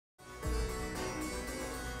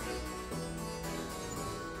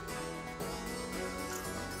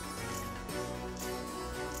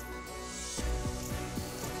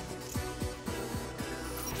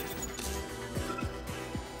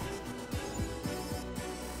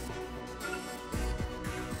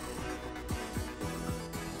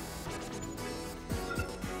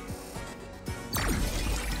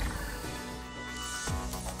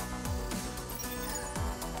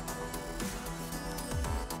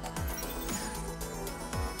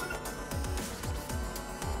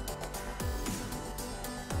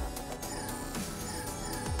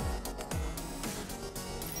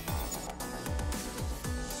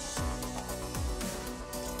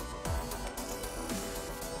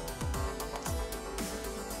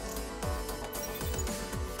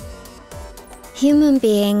Human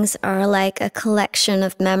beings are like a collection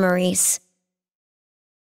of memories.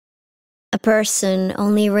 A person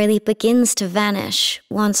only really begins to vanish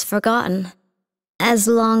once forgotten. As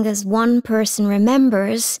long as one person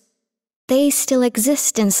remembers, they still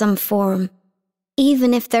exist in some form,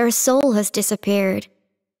 even if their soul has disappeared.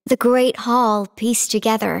 The Great Hall, pieced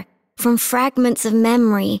together from fragments of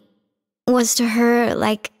memory, was to her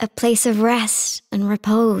like a place of rest and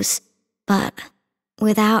repose. But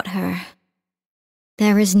without her,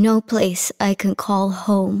 there is no place I can call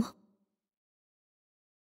home.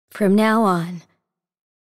 From now on,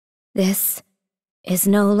 this is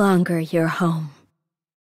no longer your home.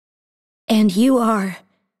 And you are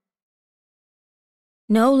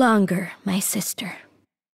no longer my sister.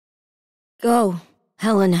 Go,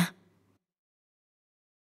 Helena,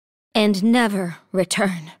 and never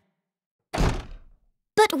return.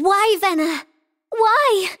 But why, Venna?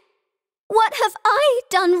 Why? What have I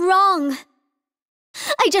done wrong?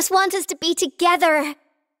 I just want us to be together.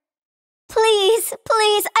 Please,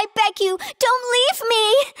 please, I beg you, don't leave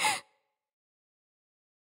me!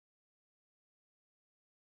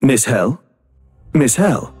 Miss Hell? Miss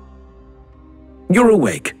Hell? You're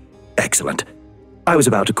awake. Excellent. I was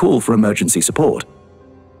about to call for emergency support.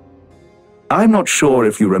 I'm not sure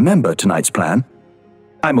if you remember tonight's plan.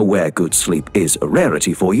 I'm aware good sleep is a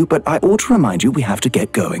rarity for you, but I ought to remind you we have to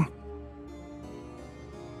get going.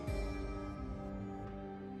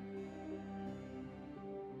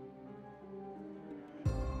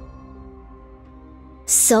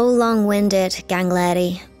 So long-winded,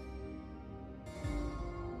 Gangletty.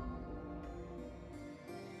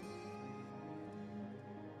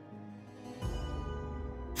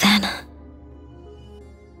 Vanna.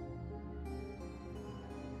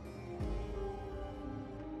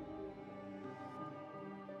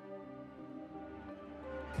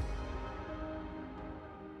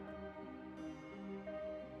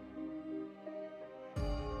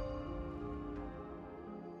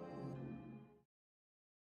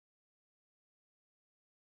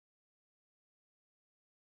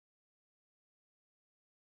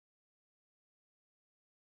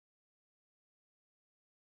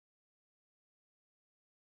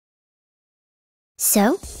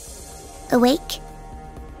 So? Awake?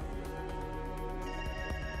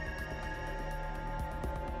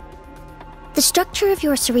 The structure of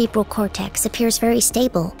your cerebral cortex appears very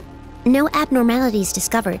stable. No abnormalities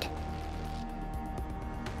discovered.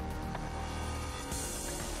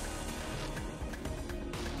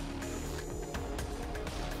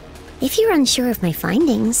 If you're unsure of my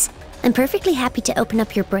findings, I'm perfectly happy to open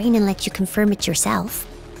up your brain and let you confirm it yourself.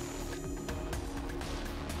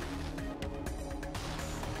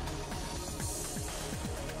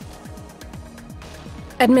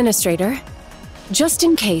 Administrator, just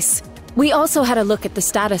in case, we also had a look at the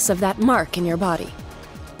status of that mark in your body.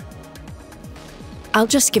 I'll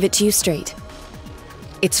just give it to you straight.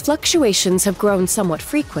 Its fluctuations have grown somewhat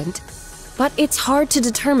frequent, but it's hard to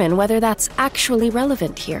determine whether that's actually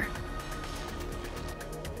relevant here.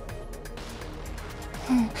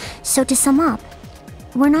 So to sum up,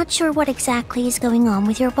 we're not sure what exactly is going on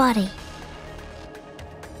with your body.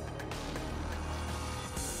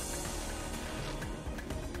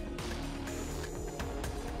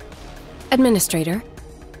 Administrator,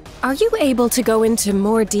 are you able to go into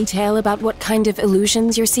more detail about what kind of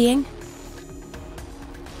illusions you're seeing?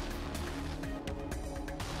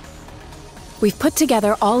 We've put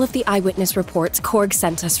together all of the eyewitness reports Korg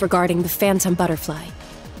sent us regarding the phantom butterfly.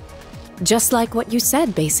 Just like what you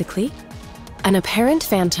said, basically. An apparent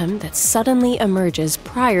phantom that suddenly emerges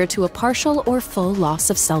prior to a partial or full loss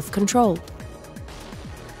of self-control.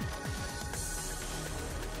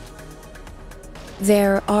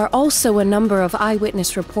 There are also a number of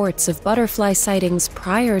eyewitness reports of butterfly sightings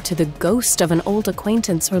prior to the ghost of an old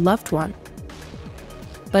acquaintance or loved one.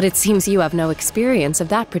 But it seems you have no experience of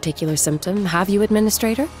that particular symptom, have you,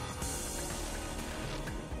 Administrator?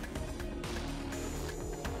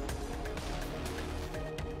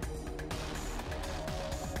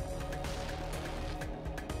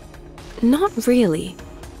 Not really.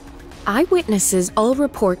 Eyewitnesses all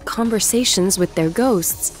report conversations with their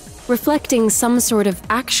ghosts, reflecting some sort of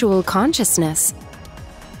actual consciousness.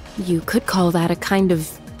 You could call that a kind of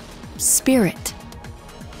spirit.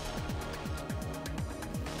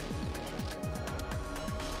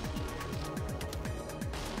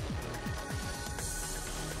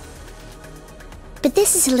 But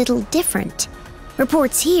this is a little different.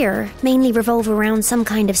 Reports here mainly revolve around some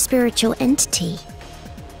kind of spiritual entity.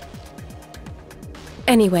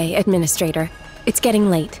 Anyway, Administrator, it's getting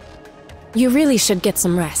late. You really should get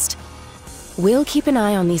some rest. We'll keep an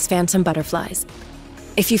eye on these phantom butterflies.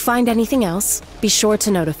 If you find anything else, be sure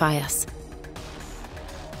to notify us.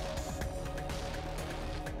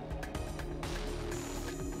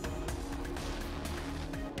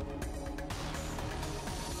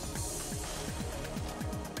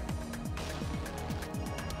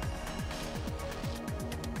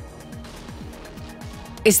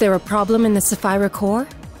 Is there a problem in the Sapphira core?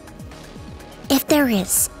 If there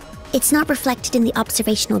is, it's not reflected in the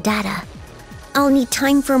observational data. I'll need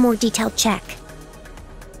time for a more detailed check.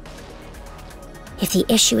 If the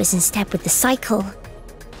issue is in step with the cycle,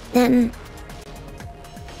 then...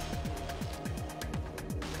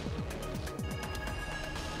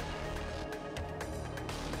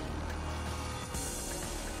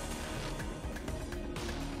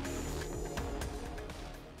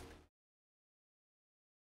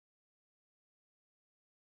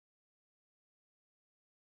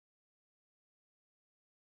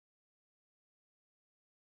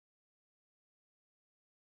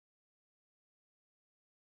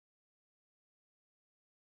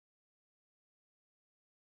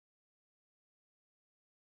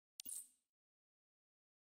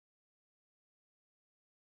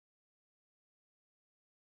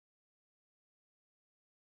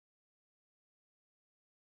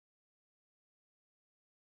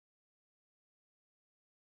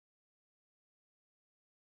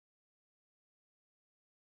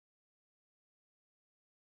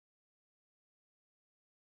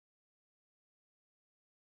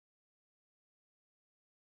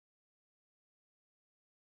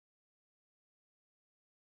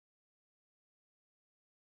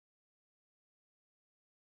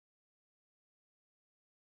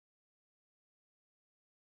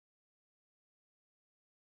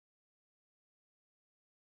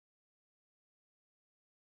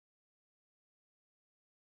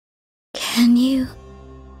 Can you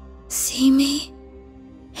see me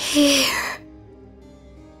here?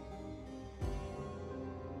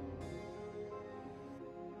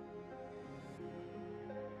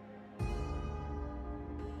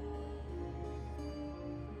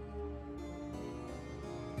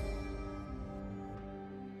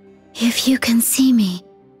 If you can see me,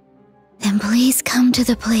 then please come to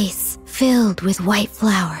the place filled with white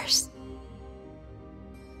flowers.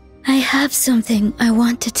 I have something I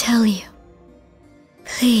want to tell you.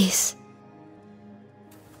 Please.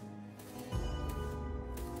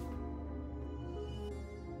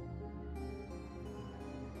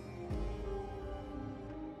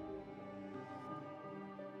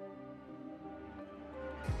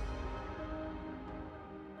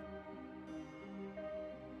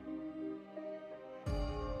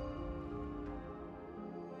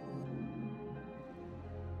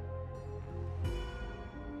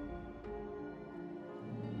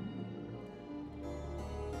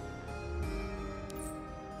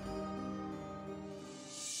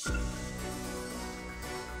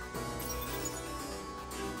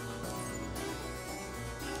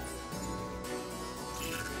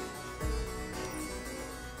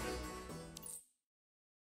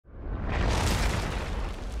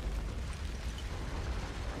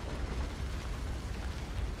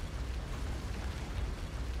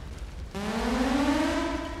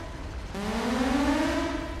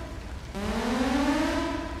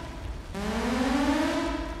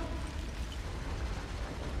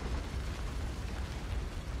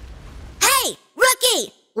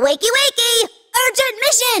 Wakey wakey! Urgent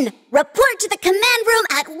mission! Report to the command room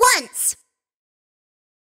at once!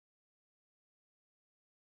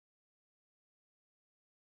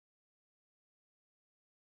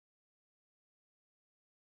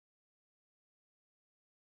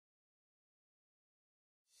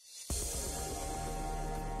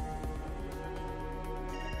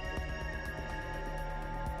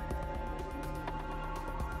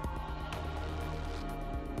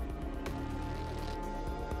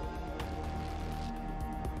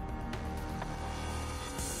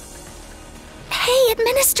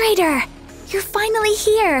 Administrator! You're finally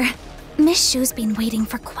here! Miss Shu's been waiting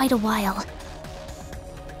for quite a while.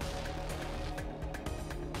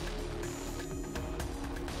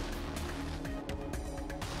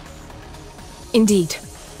 Indeed.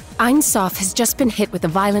 Einsof has just been hit with a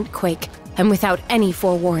violent quake, and without any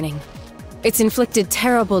forewarning. It's inflicted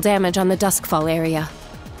terrible damage on the Duskfall area.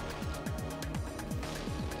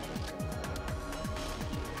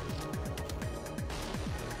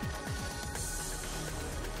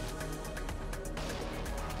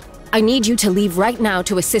 I need you to leave right now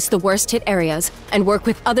to assist the worst-hit areas and work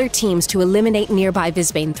with other teams to eliminate nearby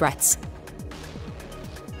Visbane threats.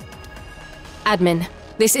 Admin,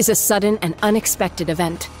 this is a sudden and unexpected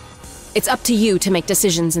event. It's up to you to make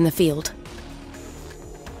decisions in the field.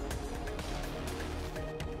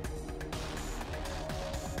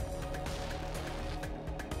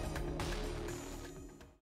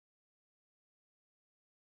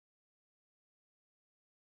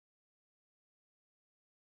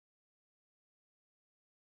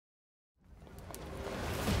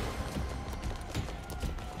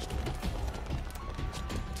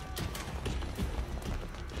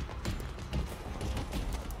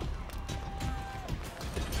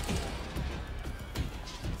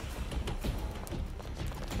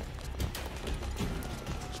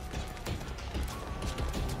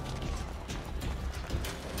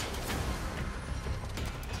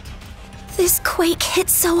 This quake hit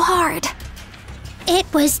so hard.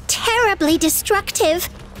 It was terribly destructive.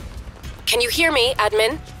 Can you hear me,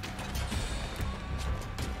 admin?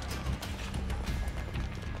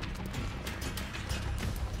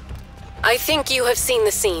 I think you have seen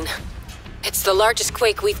the scene. It's the largest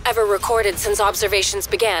quake we've ever recorded since observations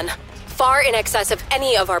began, far in excess of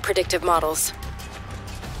any of our predictive models.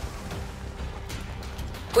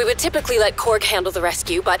 We would typically let Korg handle the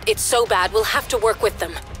rescue, but it's so bad we'll have to work with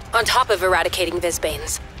them, on top of eradicating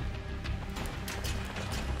Visbanes.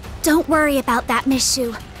 Don't worry about that, Miss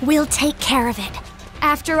Shu. We'll take care of it.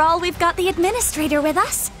 After all, we've got the administrator with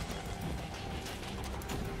us.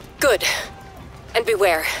 Good. And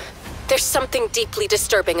beware. There's something deeply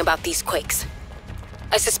disturbing about these quakes.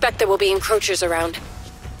 I suspect there will be encroachers around.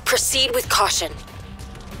 Proceed with caution.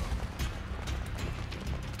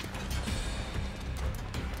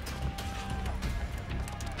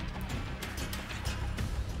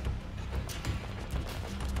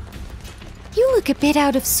 You look a bit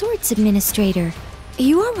out of sorts, Administrator. Are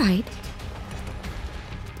you all right?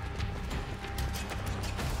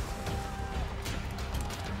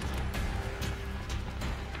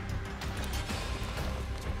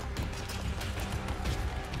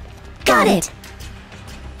 Got it.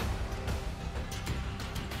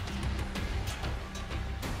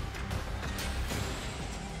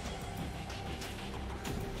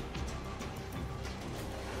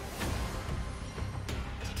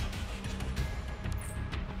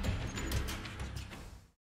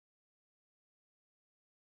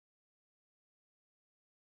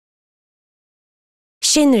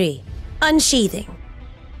 Shinri, unsheathing.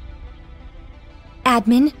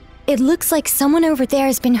 Admin, it looks like someone over there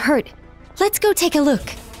has been hurt. Let's go take a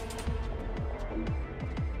look.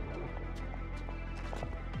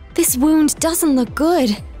 This wound doesn't look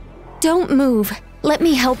good. Don't move. Let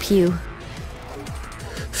me help you.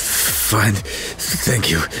 Fine.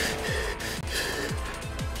 Thank you.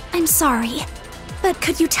 I'm sorry, but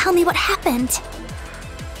could you tell me what happened?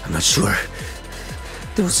 I'm not sure.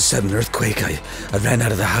 There was a sudden earthquake. I ran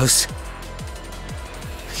out of the house.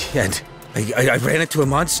 And I ran into a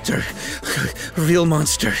monster. A real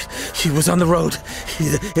monster. He was on the road.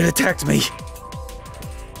 It attacked me.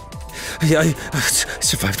 I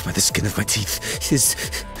survived by the skin of my teeth. Is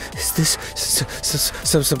this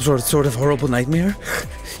some sort of horrible nightmare?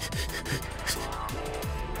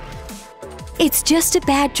 It's just a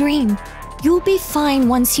bad dream. You'll be fine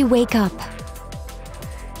once you wake up.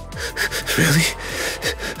 Really?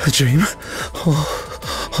 A dream?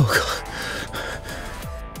 Oh God.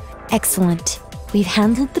 Excellent. We've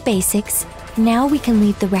handled the basics. Now we can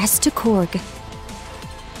leave the rest to Korg.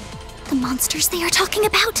 The monsters they are talking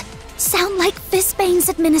about sound like Visbane's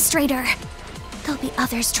administrator. There'll be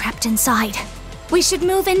others trapped inside. We should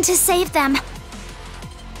move in to save them.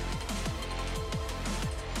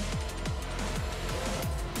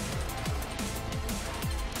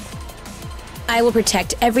 I will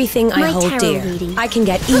protect everything I My hold tarot dear. reading. I can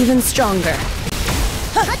get even stronger.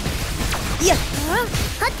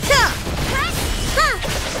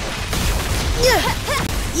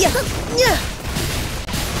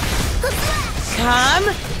 Come,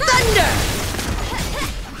 thunder!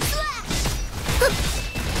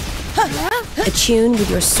 Attune with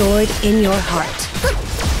your sword in your heart.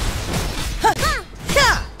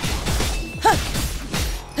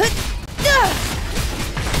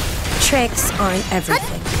 Tricks aren't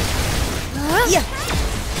everything.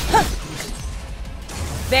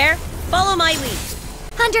 Bear, follow my lead.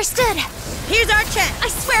 Understood. Here's our chance. I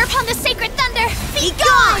swear upon the sacred thunder, be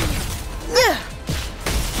gone!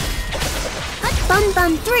 Bum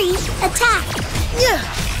Bum 3, attack!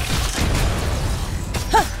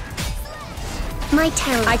 My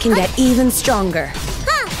tarot. I can get even stronger.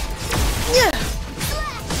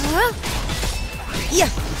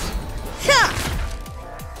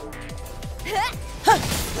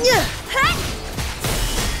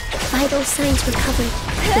 Vital signs recovered,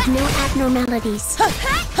 with no abnormalities.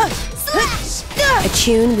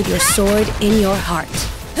 Attune with your sword in your heart.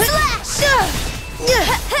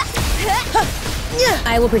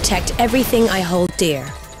 I will protect everything I hold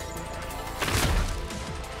dear.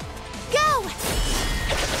 Go!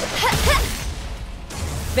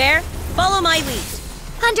 Bear, follow my lead.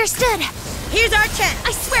 Understood. Here's our chance.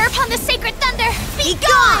 I swear upon the sacred thunder, be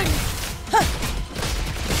gone!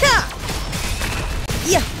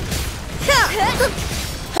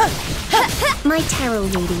 My tarot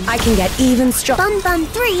reading. I can get even stronger. Bum Bum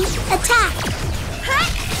 3, attack!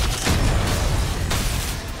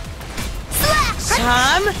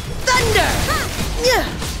 Come, thunder!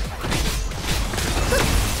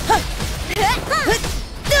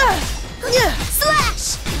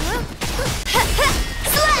 Slash!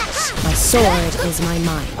 Slash! My sword is my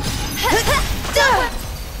mind.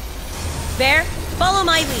 Bear, follow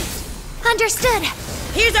my lead. Understood.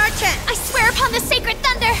 Here's our chance. I swear upon the sacred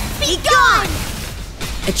thunder, be gone!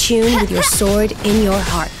 Attune with your sword in your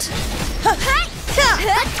heart.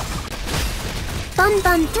 Bun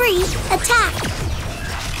Bun 3, attack!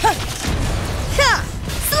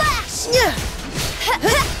 Slash!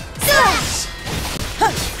 Slash!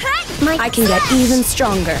 I can get even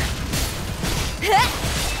stronger.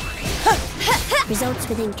 Results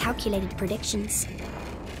within calculated predictions.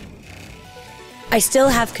 I still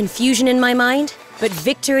have confusion in my mind, but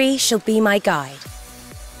victory shall be my guide.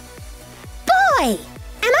 Boy!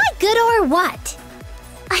 Am I good or what?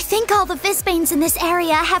 I think all the Visbanes in this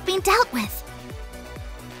area have been dealt with.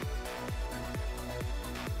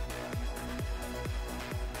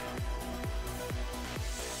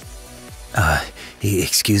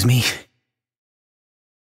 Excuse me?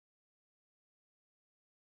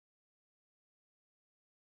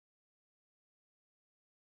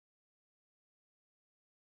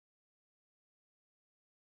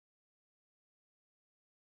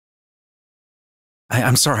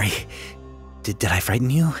 I'm sorry. Did I frighten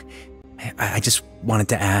you? I just wanted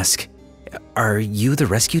to ask, are you the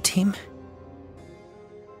rescue team?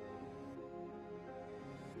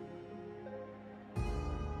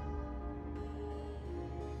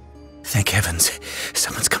 Thank heavens,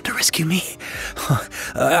 someone's come to rescue me.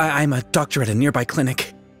 I'm a doctor at a nearby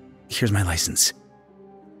clinic. Here's my license.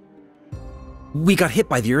 We got hit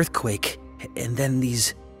by the earthquake, and then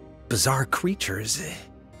these bizarre creatures.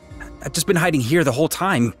 I've just been hiding here the whole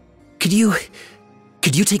time. Could you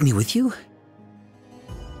take me with you?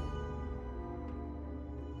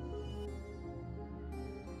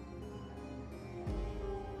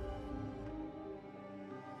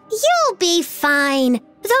 You'll be fine.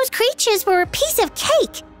 Those creatures were a piece of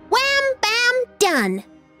cake. Wham, bam, done.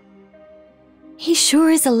 He sure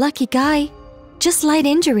is a lucky guy. Just light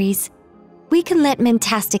injuries. We can let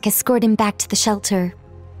Mentastic escort him back to the shelter.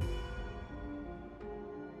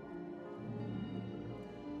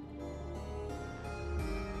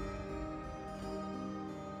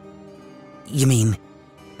 You mean,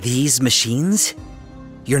 these machines?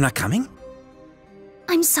 You're not coming?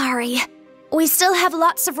 I'm sorry. We still have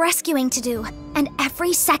lots of rescuing to do, and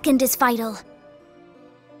every second is vital.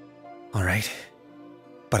 All right.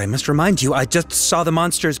 But I must remind you, I just saw the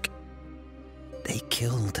monsters. They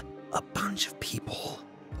killed a bunch of people.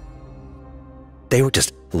 They were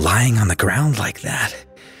just lying on the ground like that.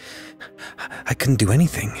 I couldn't do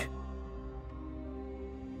anything.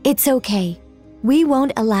 It's okay. We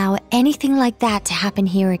won't allow anything like that to happen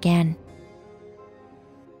here again.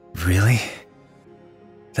 Really?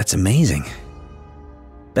 That's amazing.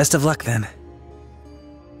 Best of luck, then.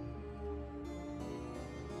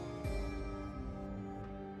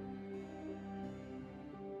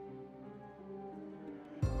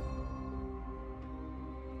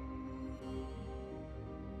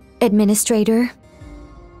 Administrator?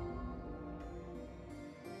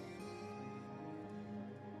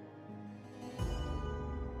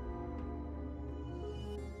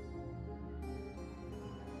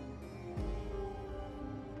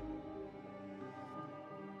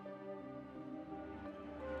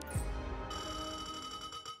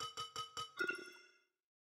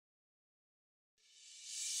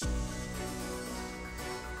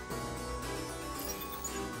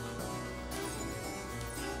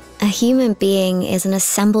 A human being is an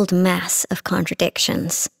assembled mass of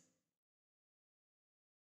contradictions.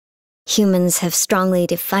 Humans have strongly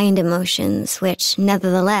defined emotions which,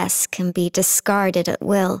 nevertheless, can be discarded at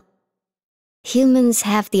will. Humans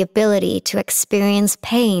have the ability to experience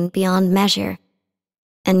pain beyond measure,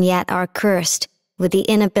 and yet are cursed with the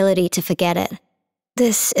inability to forget it.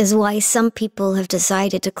 This is why some people have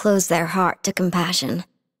decided to close their heart to compassion,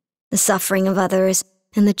 the suffering of others,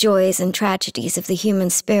 and the joys and tragedies of the human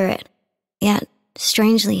spirit. Yet,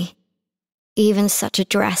 strangely, even such a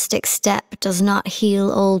drastic step does not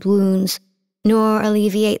heal old wounds, nor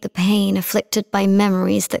alleviate the pain afflicted by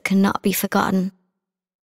memories that cannot be forgotten.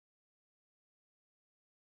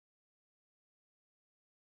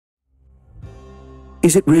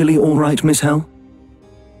 Is it really all right, Miss Hell?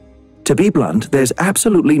 To be blunt, there's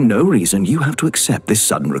absolutely no reason you have to accept this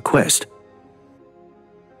sudden request.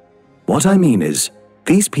 What I mean is,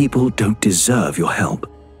 these people don't deserve your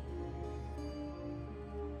help.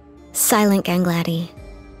 Silent Gangladi.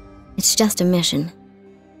 It's just a mission.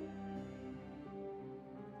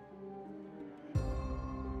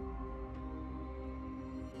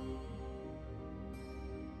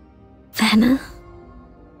 Vanna?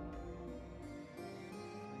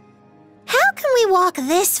 How can we walk walk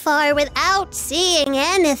this far without seeing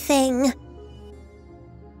anything.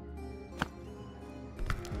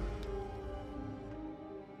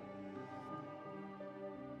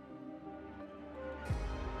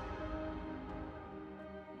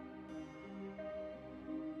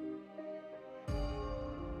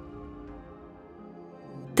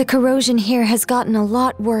 The corrosion here has gotten a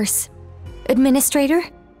lot worse. Administrator,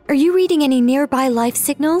 are you reading any nearby life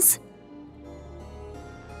signals?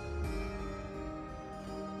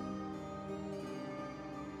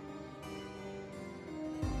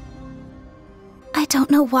 I don't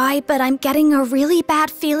know why, but I'm getting a really bad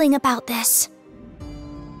feeling about this.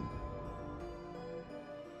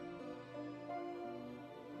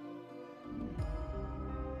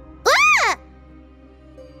 Ah!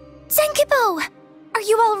 Senkibo! Are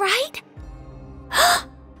you alright?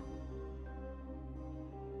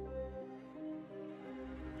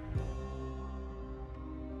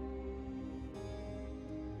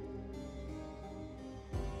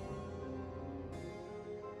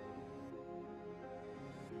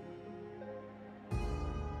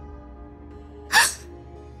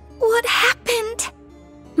 What happened?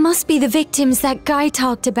 Must be the victims that Guy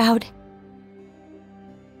talked about.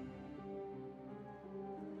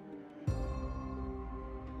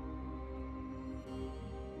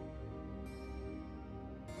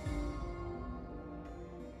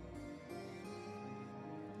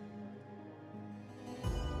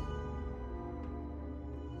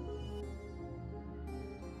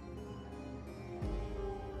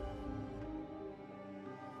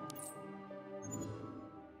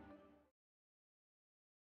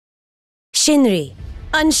 Shinri,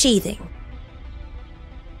 unsheathing.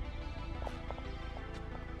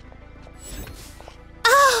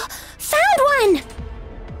 Oh, found one!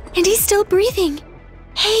 And he's still breathing.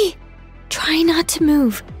 Hey, try not to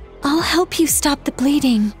move. I'll help you stop the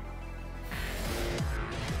bleeding.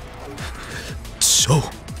 So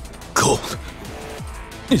cold.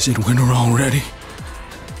 Is it winter already?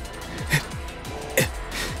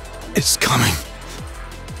 It's coming.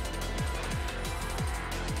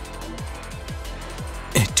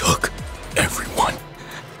 It took everyone.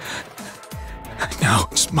 Now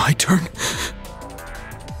it's my turn.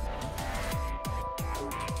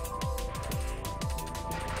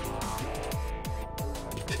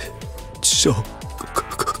 So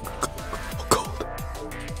cold.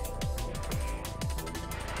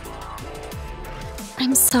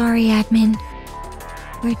 I'm sorry, admin.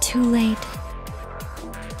 We're too late.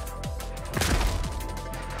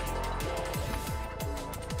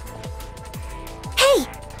 Hey,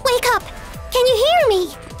 wake up! Can you hear me?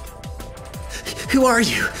 Who are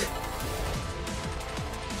you?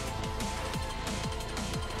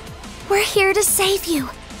 We're here to save you.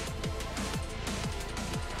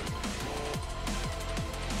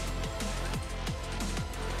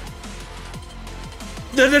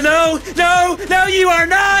 No, you are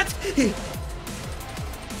not!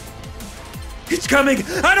 It's coming!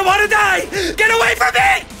 I don't want to die! Get away from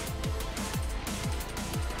me!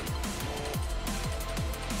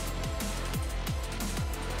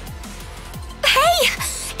 Hey!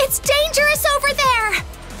 It's dangerous over there!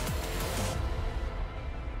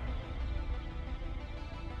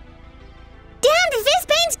 Damned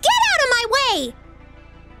Vispanes, get out of my way!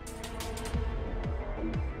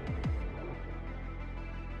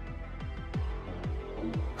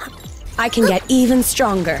 I can get even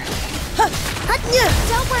stronger.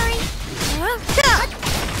 Don't worry.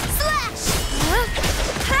 Slash!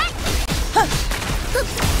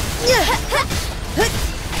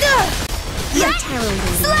 Your tarot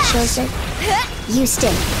reading shows that you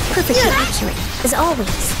stay perfectly accurate, as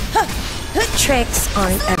always. Tricks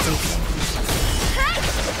aren't everything.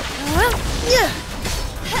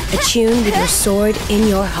 Attune with your sword in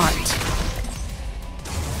your heart.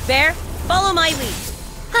 Bear, follow my lead.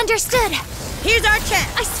 Understood. Here's our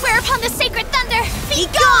chance. I swear upon the sacred thunder, be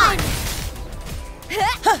gone!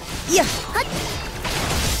 Yeah.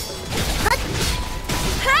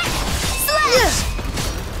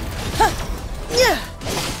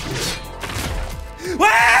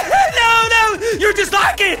 Slash! No! You're just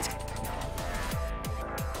like it!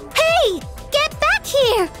 Hey! Get back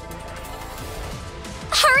here!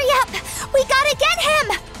 Hurry up! We gotta get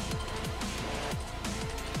him!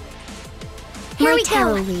 Here we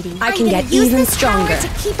tarot go. reading. I can I'm gonna get use even this stronger. power to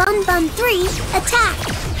keep Unbun 3 attack.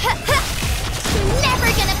 You're never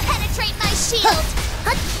gonna penetrate my shield!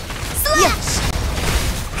 Slash!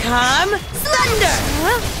 Come, thunder!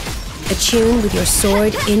 Attune with your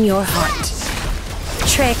sword in your heart.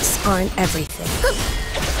 Tricks aren't everything.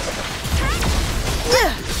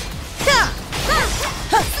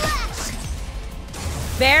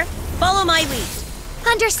 Bear, follow my lead.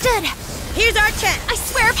 Understood! Here's our chance! I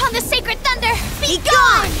swear upon the sacred thunder! Be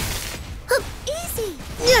gone! Easy!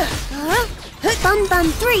 Bum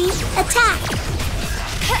Bum 3, attack!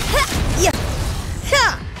 Yeah!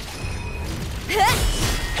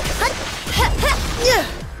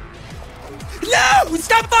 No!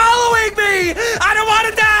 Stop following me! I don't want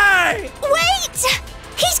to die! Wait!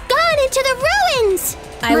 He's gone into the ruins!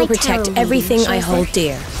 I will My protect tarot everything reading I shows hold that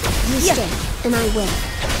dear. You stay, and I will.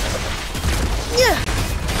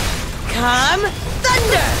 Come,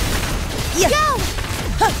 thunder! Go!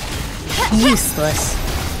 Useless.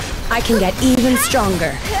 I can get even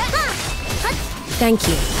stronger. Thank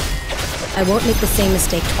you. I won't make the same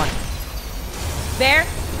mistake twice. Bear,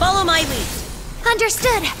 follow my lead.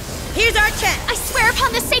 Understood! Here's our chance. I swear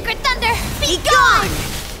upon the sacred thunder! Be gone!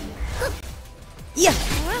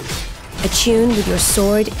 Attune with your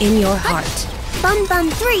sword in your heart. Bum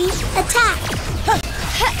Bum 3, attack!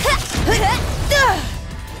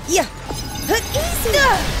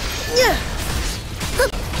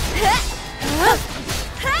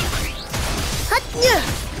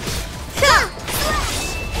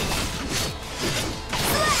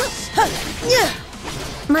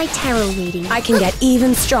 My tarot reading. I can get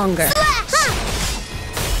even stronger.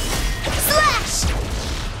 Slash!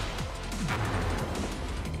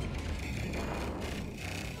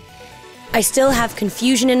 I still have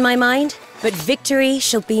confusion in my mind, but victory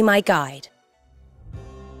shall be my guide.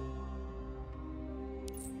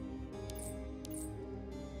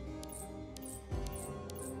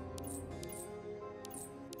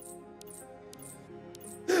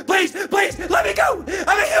 Please, please, let me go!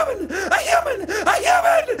 I'm a human! A human! A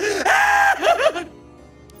human! Ah!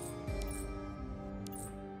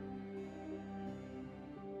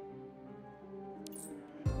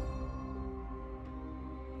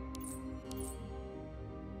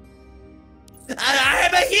 I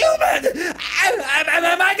am a human!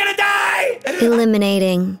 Am I gonna die?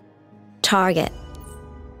 Eliminating target.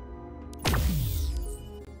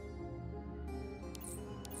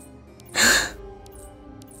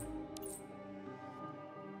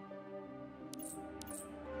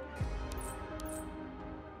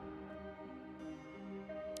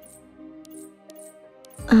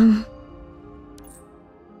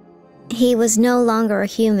 He was no longer a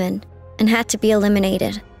human and had to be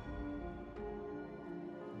eliminated.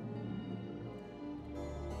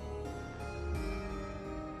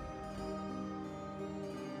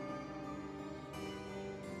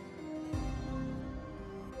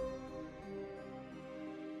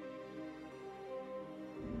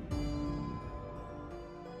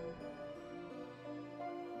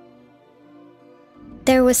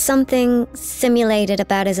 There was something simulated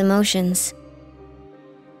about his emotions.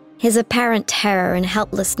 His apparent terror and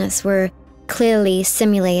helplessness were clearly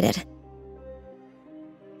simulated.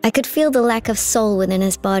 I could feel the lack of soul within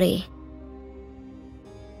his body.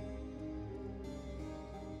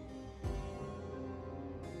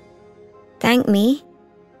 Thank me?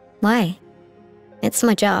 Why? It's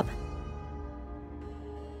my job.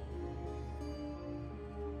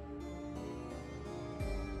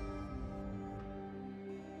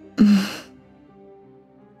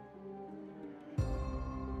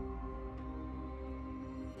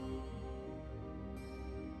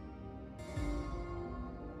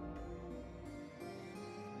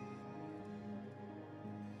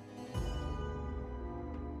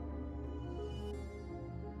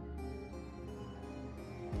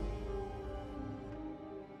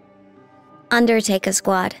 Undertaker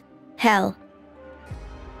Squad. Hell.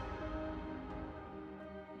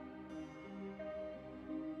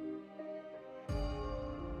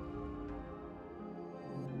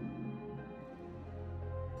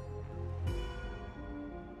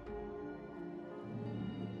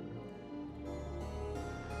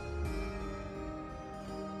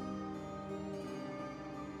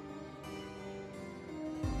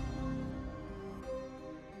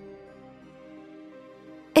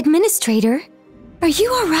 Administrator, are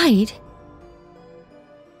you all right?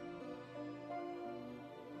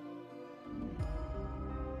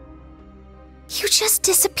 You just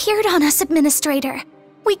disappeared on us, Administrator.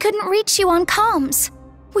 We couldn't reach you on comms.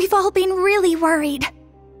 We've all been really worried.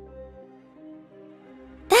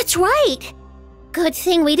 That's right! Good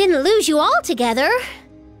thing we didn't lose you altogether.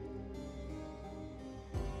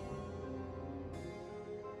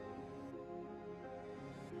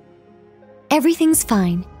 Everything's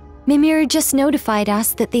fine. Mimir just notified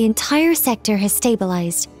us that the entire sector has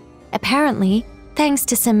stabilized. Apparently, thanks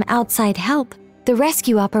to some outside help, the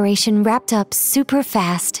rescue operation wrapped up super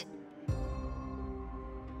fast.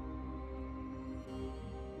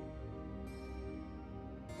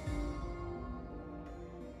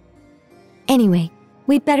 Anyway,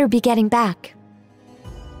 We'd better be getting back.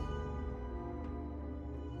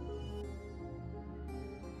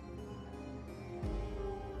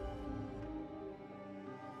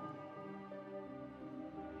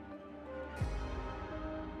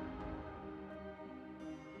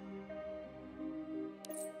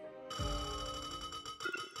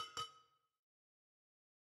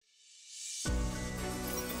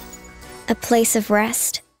 A place of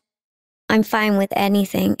rest? I'm fine with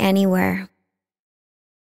anything, anywhere.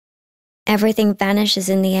 Everything vanishes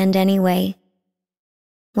in the end anyway.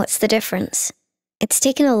 What's the difference? It's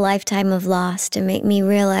taken a lifetime of loss to make me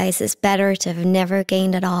realize it's better to have never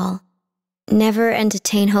gained at all. Never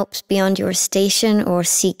entertain hopes beyond your station or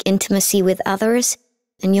seek intimacy with others,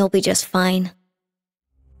 and you'll be just fine.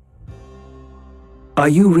 Are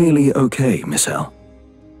you really okay, Miss L?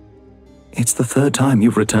 It's the third time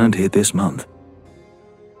you've returned here this month.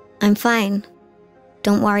 I'm fine.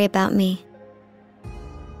 Don't worry about me.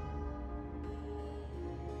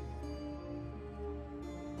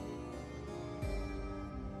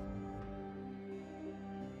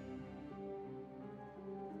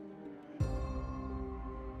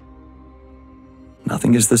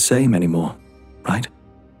 Nothing is the same anymore, right?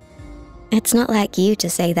 It's not like you to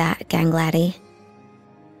say that, Gang Laddie.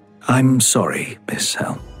 I'm sorry, Miss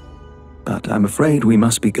L, but I'm afraid we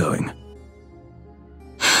must be going.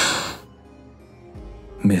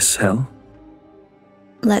 Miss L?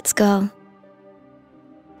 Let's go.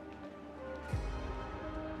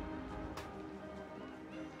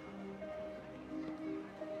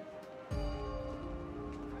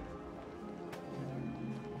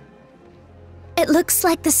 It looks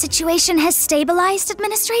like the situation has stabilized,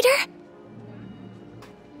 Administrator?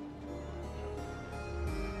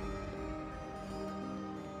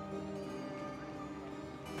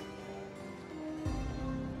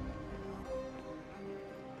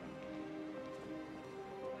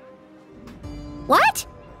 What?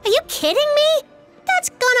 Are you kidding me? That's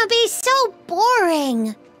gonna be so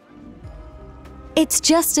boring. It's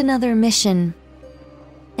just another mission.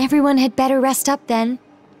 Everyone had better rest up then.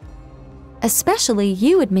 Especially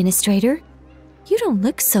you, Administrator. You don't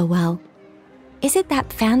look so well. Is it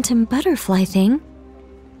that phantom butterfly thing?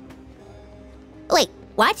 Wait,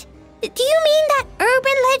 what? Do you mean that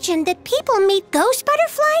urban legend that people meet ghost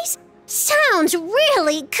butterflies? Sounds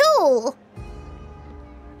really cool.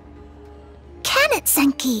 Can it,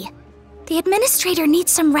 Zenki? The Administrator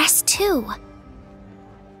needs some rest too.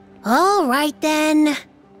 All right then.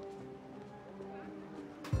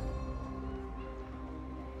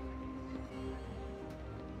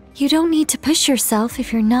 You don't need to push yourself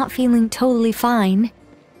if you're not feeling totally fine.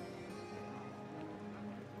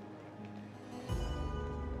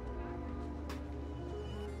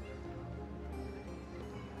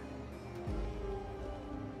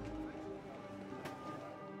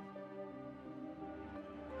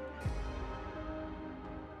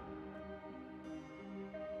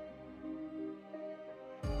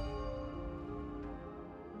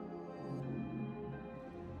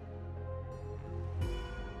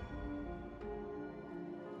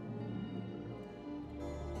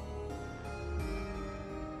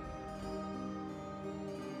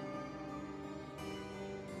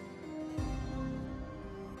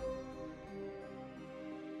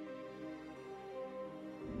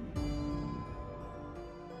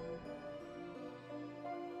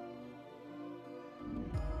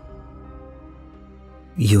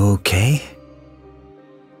 You okay?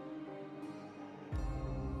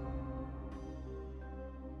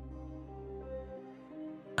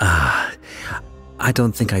 I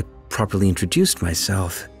don't think I properly introduced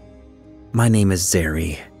myself. My name is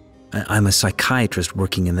Zeri. I'm a psychiatrist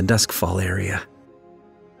working in the Duskfall area.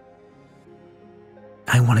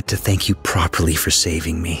 I wanted to thank you properly for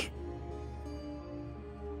saving me.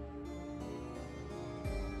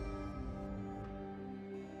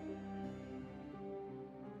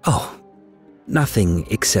 Oh, nothing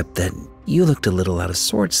except that you looked a little out of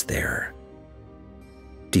sorts there.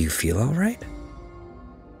 Do you feel all right?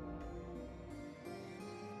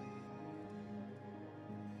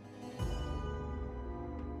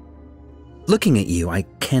 Looking at you, I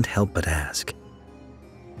can't help but ask.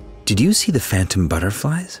 Did you see the phantom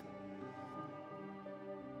butterflies?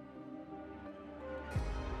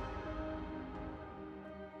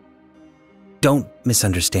 Don't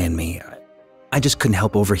misunderstand me. I just couldn't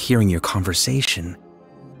help overhearing your conversation.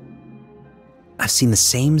 I've seen the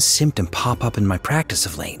same symptom pop up in my practice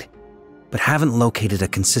of late, but haven't located a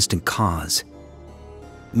consistent cause.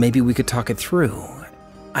 Maybe we could talk it through.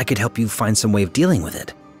 I could help you find some way of dealing with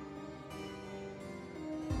it.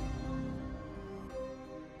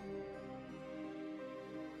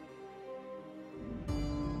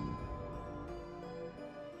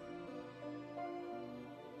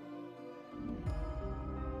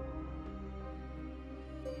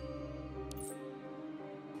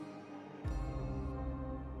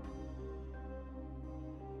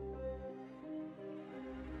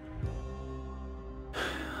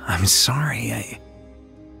 I'm sorry.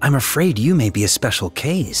 I'm afraid you may be a special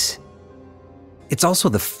case. It's also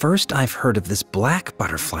the first I've heard of this black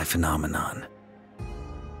butterfly phenomenon.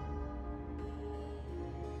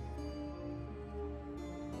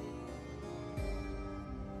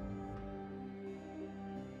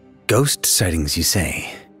 Ghost sightings, you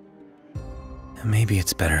say? Maybe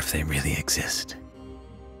it's better if they really exist.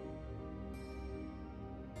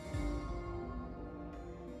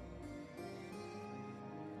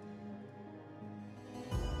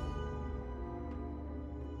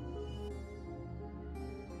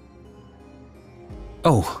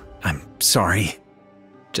 Oh, I'm sorry.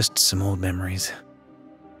 Just some old memories.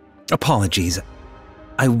 Apologies.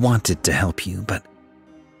 I wanted to help you, but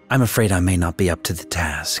I'm afraid I may not be up to the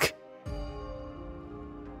task.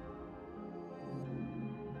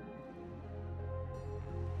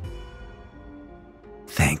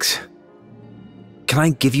 Thanks. Can I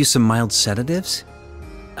give you some mild sedatives?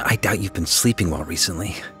 I doubt you've been sleeping well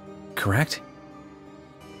recently, correct?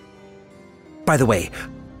 By the way,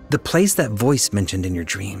 the place that voice mentioned in your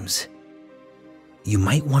dreams, you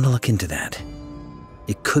might want to look into that.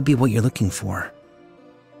 It could be what you're looking for.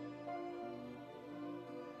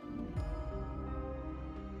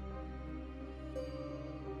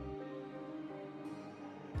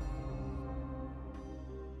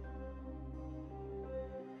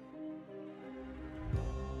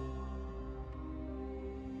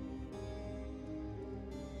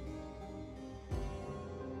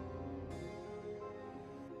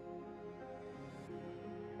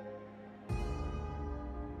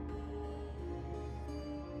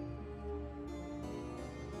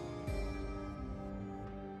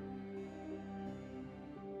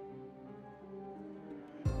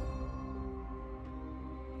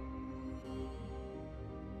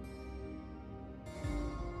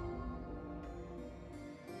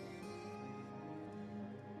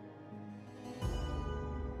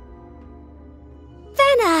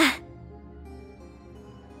 Vanna!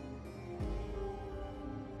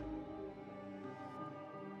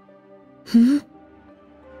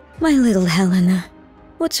 My little Helena,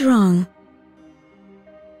 what's wrong?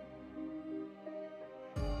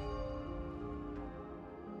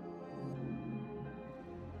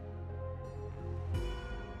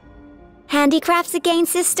 Handicrafts again,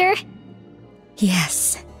 sister?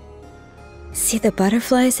 Yes. See the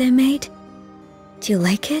butterflies I made? Do you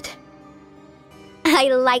like it? I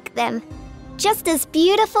like them. Just as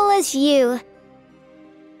beautiful as you.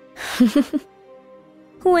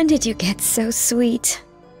 When did you get so sweet?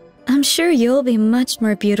 I'm sure you'll be much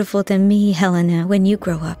more beautiful than me, Helena, when you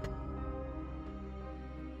grow up.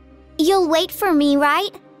 You'll wait for me,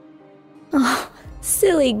 right? Oh,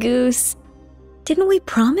 silly goose. Didn't we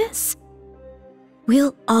promise?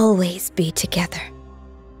 We'll always be together.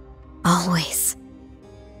 Always.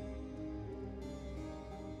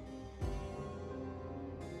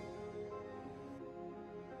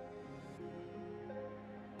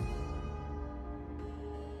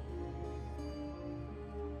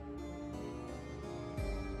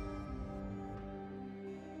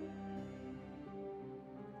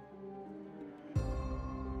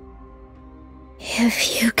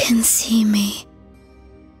 If you can see me,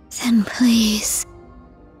 then please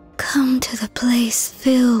come to the place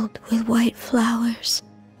filled with white flowers.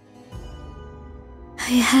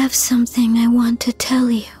 I have something I want to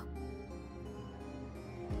tell you.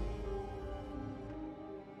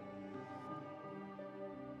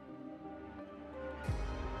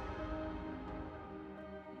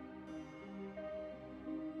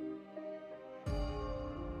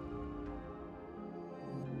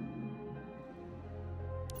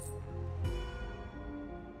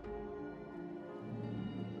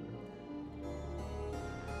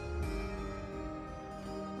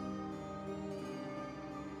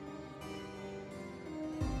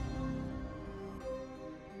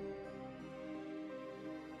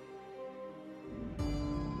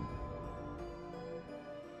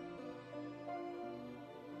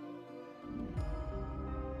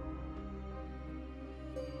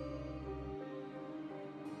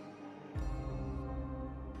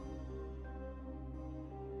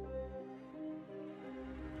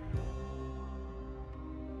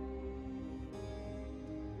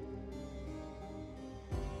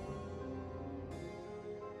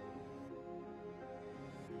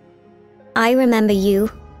 I remember you.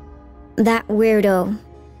 That weirdo.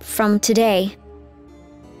 From today.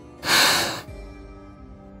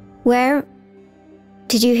 Where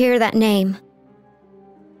did you hear that name?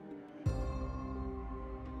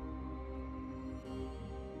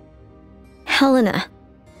 Helena.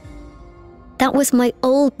 That was my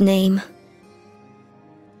old name.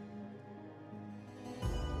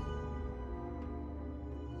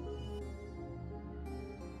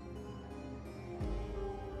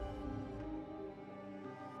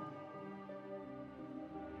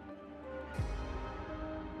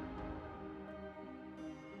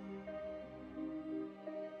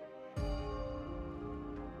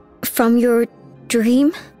 From your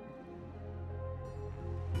dream?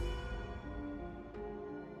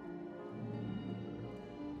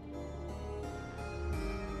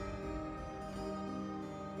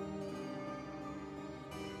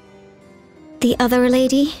 The other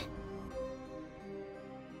lady?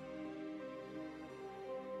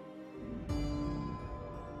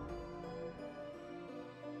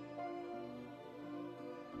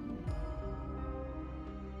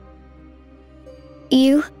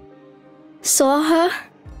 You saw her?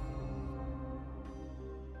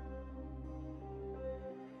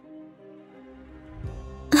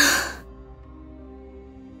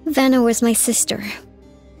 Vanna was my sister.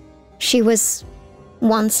 She was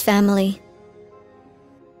once family.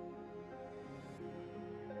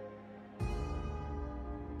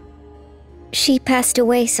 She passed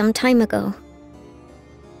away some time ago.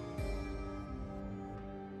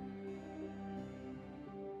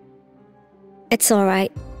 It's all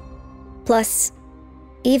right. Plus,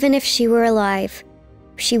 even if she were alive,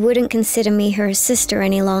 she wouldn't consider me her sister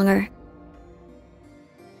any longer.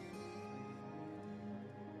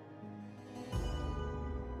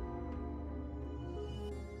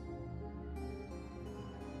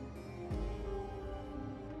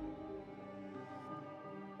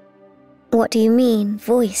 What do you mean,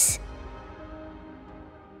 voice?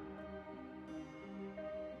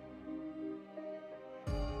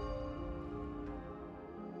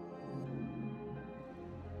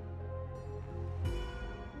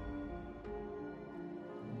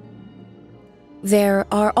 There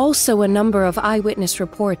are also a number of eyewitness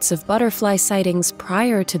reports of butterfly sightings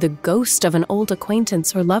prior to the ghost of an old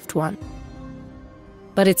acquaintance or loved one.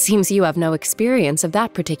 But it seems you have no experience of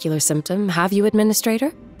that particular symptom, have you,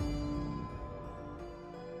 Administrator?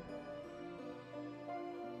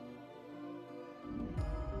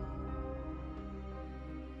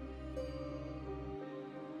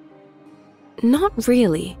 Not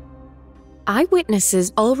really.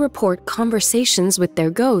 Eyewitnesses all report conversations with their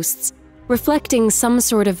ghosts, reflecting some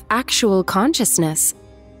sort of actual consciousness.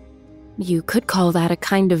 You could call that a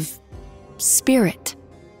kind of spirit.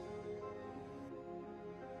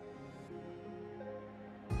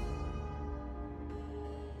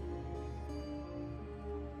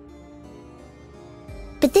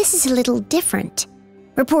 But this is a little different.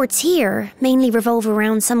 Reports here mainly revolve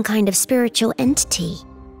around some kind of spiritual entity.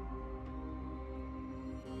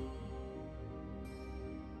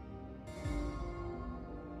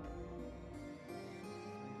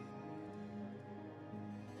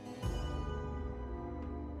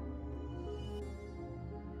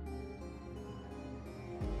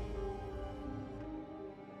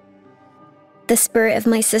 The spirit of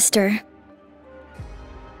my sister.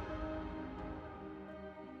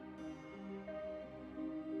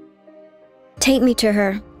 Take me to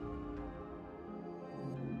her.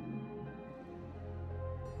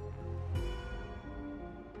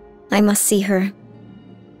 I must see her.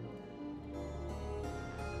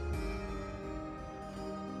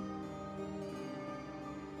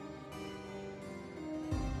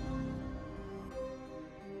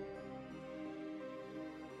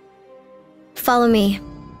 Follow me.